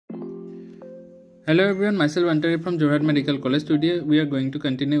Hello everyone, myself Ncert from Jorhat Medical College. Today we are going to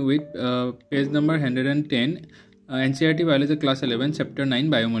continue with page number 110, Ncert Biology class 11, chapter 9,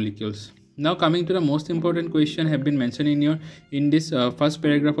 biomolecules. Now coming to the most important question have been mentioned in this first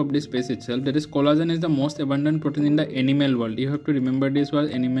paragraph of this page itself, that is collagen is the most abundant protein in the animal world. You have to remember this was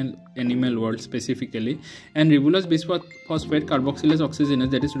animal world specifically. And ribulose bisphosphate carboxylase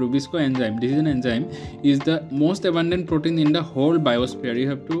oxygenase, that is Rubisco enzyme. This is an enzyme is the most abundant protein in the whole biosphere. You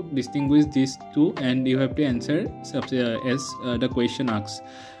have to distinguish these two and you have to answer as the question asks.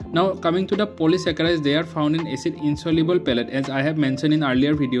 Now coming to the polysaccharides, they are found in acid insoluble pellet. As I have mentioned in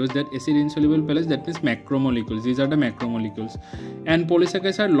earlier videos that acid insoluble pellets, that means macromolecules. These are the macromolecules. And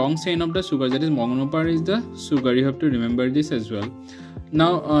polysaccharides are long chain of the sugar, that is monomer is the sugar. You have to remember this as well.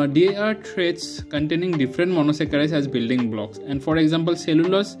 Now they are threads containing different monosaccharides as building blocks. And for example,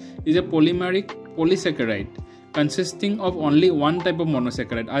 cellulose is a polymeric polysaccharide consisting of only one type of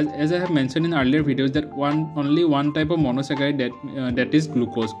monosaccharide. As I have mentioned in earlier videos that only one type of monosaccharide, that is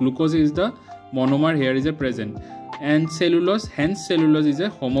glucose. Glucose is the monomer here is a present. And cellulose, hence cellulose is a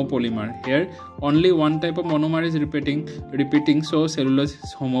homopolymer. Here only one type of monomer is repeating, so cellulose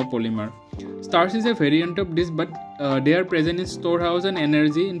is homopolymer. Starch is a variant of this, but they are present in storehouse and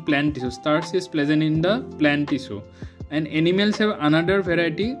energy in plant tissue. Starch is present in the plant tissue. And animals have another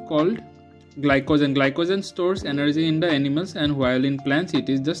variety called glycogen. Glycogen stores energy in the animals, and while in plants it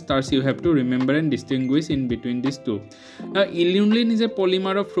is the starch. You have to remember and distinguish in between these two. Now inulin is a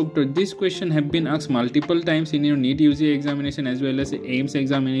polymer of fructose. This question have been asked multiple times in your Neet UG examination as well as AIMS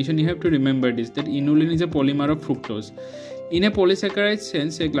examination. You have to remember this, that inulin is a polymer of fructose. In a polysaccharide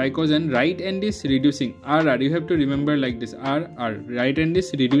sense, a glycogen, right end is reducing, RR, you have to remember like this, RR, right end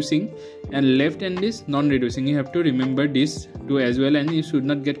is reducing and left end is non-reducing. You have to remember this too as well, and you should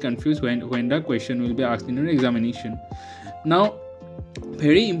not get confused when the question will be asked in your examination. Now,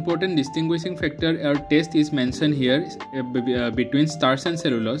 very important distinguishing factor or test is mentioned here between starch and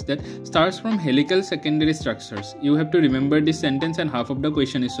cellulose, that starch from helical secondary structures. You have to remember this sentence and half of the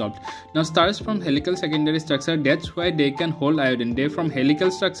question is solved. Now starch from helical secondary structure, that's why they can hold iodine. They from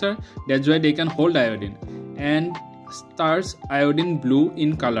helical structure, that's why they can hold iodine. And starch iodine blue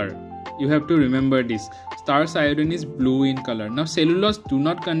in color. You have to remember this. Starch iodine is blue in color. Now cellulose do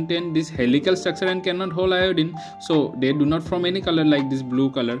not contain this helical structure and cannot hold iodine, so they do not form any color like this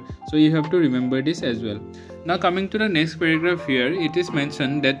blue color. So you have to remember this as well. Now coming to the next paragraph here, it is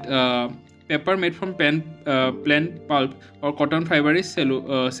mentioned that paper made from plant pulp or cotton fiber is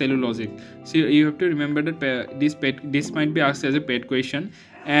cellulosic. So you have to remember that this might be asked as a paid question.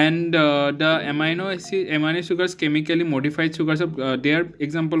 And the amino sugars, chemically modified sugars of their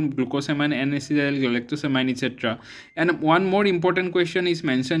example glucosamine, N-acetyl, galactosamine, etc. And one more important question is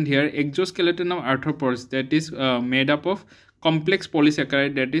mentioned here, exoskeleton of arthropods, that is made up of complex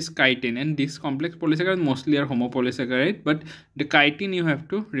polysaccharide, that is chitin. And this complex polysaccharide mostly are homopolysaccharide, but the chitin you have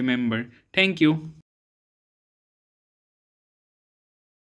to remember. Thank you.